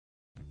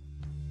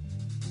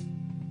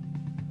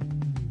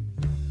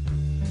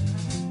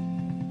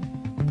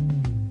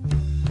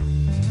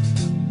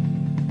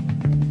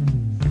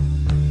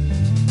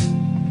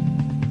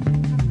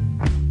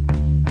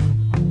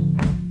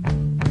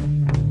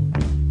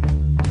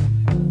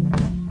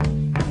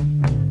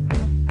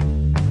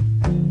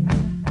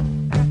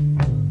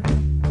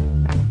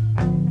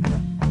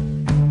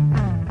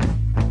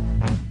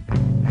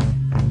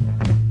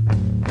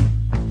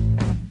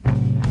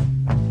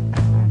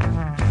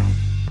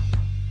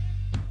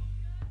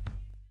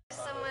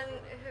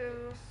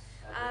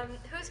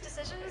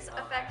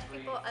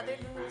other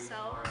than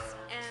themselves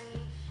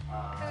and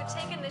who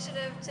take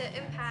initiative to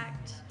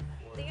impact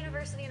the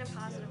university in a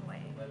positive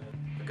way.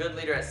 A good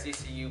leader at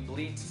CCU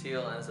bleeds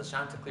teal and is a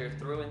Chanticleer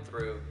through and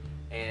through,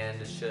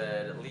 and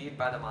should lead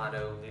by the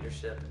motto,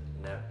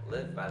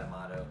 live by the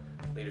motto,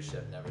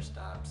 leadership never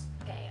stops.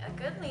 Okay, a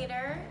good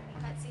leader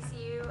at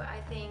CCU,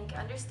 I think,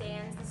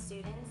 understands the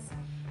students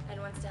and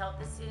wants to help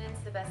the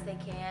students the best they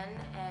can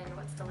and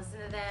wants to listen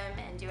to them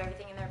and do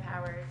everything in their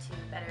power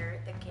to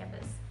better the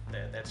campus.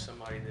 That's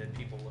somebody that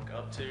people look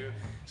up to,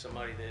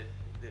 somebody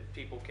that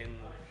people can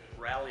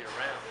rally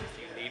around. If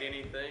you need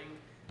anything,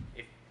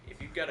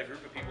 if you've got a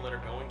group of people that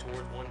are going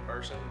towards one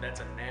person, that's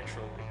a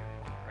natural leader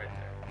right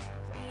there.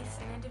 He's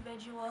an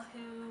individual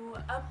who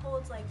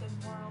upholds like good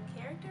moral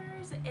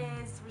characters,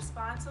 is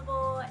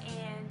responsible,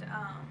 and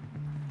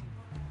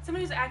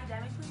somebody who's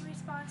academically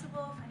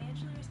responsible,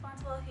 financially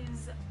responsible,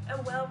 who's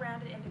a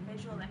well-rounded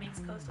individual that makes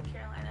Coastal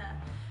Carolina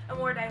a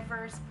more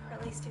diverse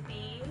place to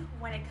be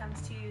when it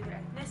comes to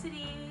their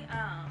ethnicity,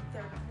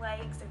 their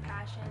likes, their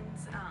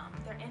passions,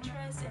 their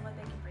interests, and what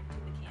they can bring to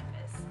the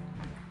campus.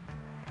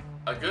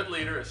 A good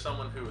leader is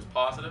someone who is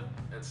positive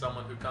and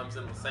someone who comes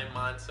in with the same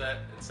mindset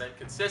and same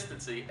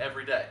consistency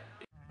every day.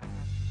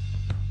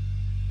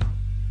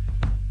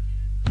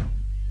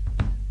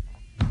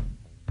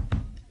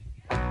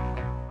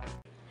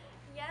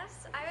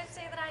 Yes, I would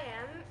say that I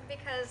am,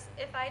 because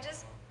if I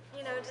just,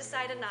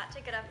 decided not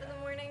to get up in the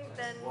morning,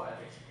 then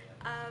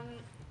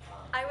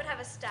I would have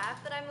a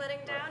staff that I'm letting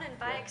down, and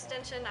by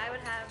extension, I would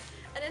have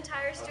an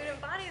entire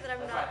student body that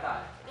I'm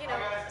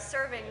not,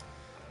 serving.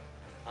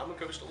 I'm a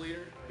coastal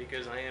leader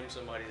because I am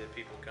somebody that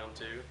people come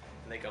to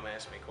and they come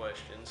ask me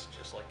questions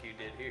just like you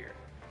did here.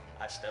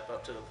 I step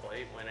up to the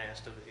plate when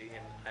asked to be,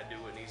 and I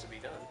do what needs to be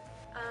done.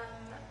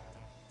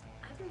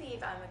 I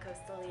believe I'm a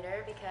coastal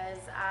leader because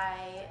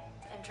I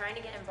am trying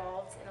to get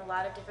involved in a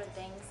lot of different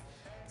things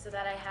so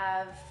that I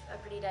have a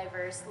pretty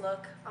diverse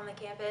look on the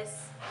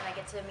campus and I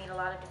get to meet a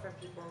lot of different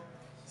people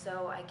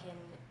so I can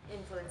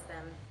influence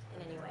them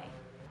in any way.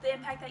 The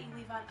impact that you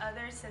leave on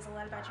others says a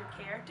lot about your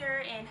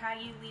character and how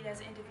you lead as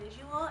an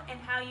individual and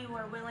how you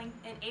are willing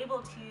and able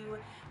to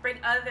bring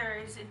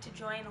others to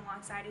join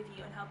alongside of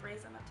you and help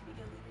raise them up to be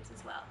good leaders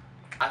as well.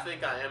 I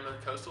think I am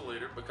a coastal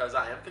leader because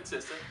I am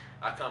consistent.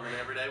 I come in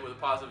every day with a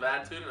positive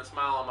attitude and a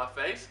smile on my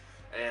face,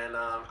 and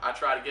I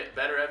try to get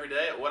better every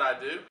day at what I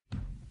do.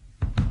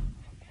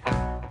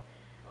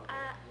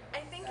 I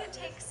think it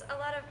takes a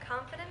lot of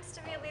confidence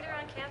to be a leader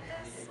on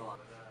campus.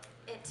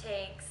 It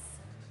takes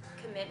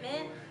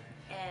commitment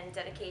and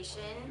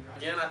dedication.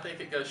 Again, I think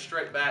it goes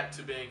straight back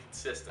to being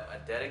consistent.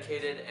 A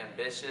dedicated,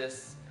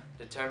 ambitious,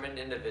 determined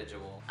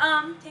individual.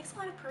 Takes a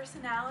lot of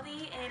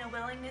personality and a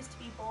willingness to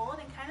be bold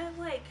and kind of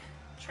like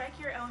trek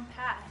your own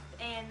path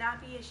and not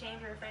be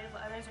ashamed or afraid of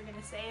what others are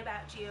going to say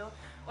about you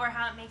or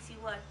how it makes you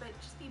look, but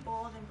just be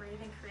bold and brave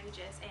and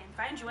courageous and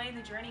find joy in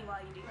the journey while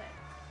you do it.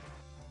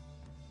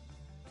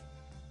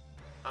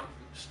 I'm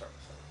starting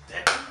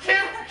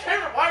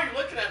Cameron, why are you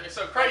looking at me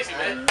so crazy,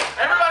 man?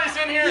 Everybody's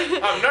in here.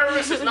 I'm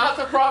nervous. It's not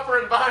the proper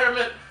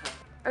environment.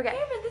 Okay.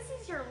 Cameron,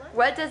 this is your lunch.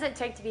 What does it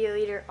take to be a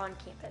leader on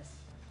campus?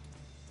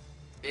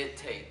 It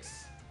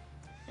takes.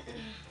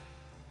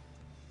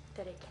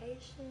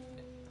 Dedication.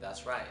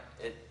 That's right.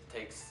 It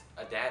takes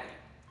a daddy.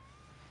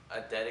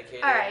 A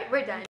dedicated. All right, we're done.